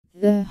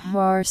The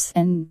horse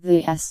and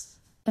the ass.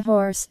 A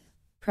horse,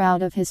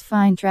 proud of his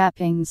fine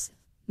trappings,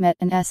 met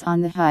an ass on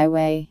the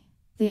highway.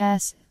 The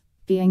ass,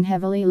 being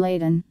heavily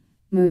laden,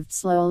 moved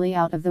slowly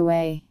out of the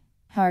way.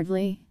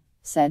 "Hardly,"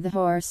 said the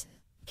horse,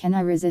 "can I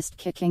resist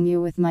kicking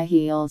you with my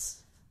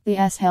heels." The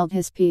ass held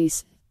his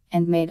peace,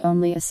 and made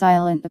only a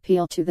silent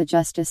appeal to the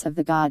justice of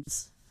the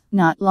gods.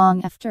 Not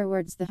long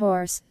afterwards the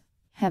horse,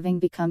 having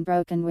become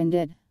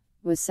broken-winded,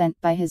 was sent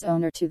by his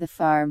owner to the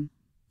farm.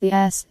 The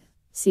ass,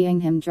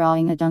 seeing him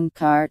drawing a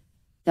dungcart,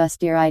 thus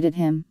derided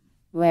him.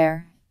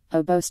 "Where,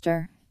 O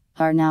boaster,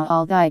 are now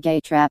all thy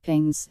gay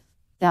trappings,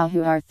 thou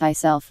who art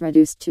thyself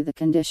reduced to the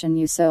condition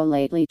you so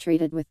lately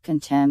treated with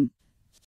contempt?"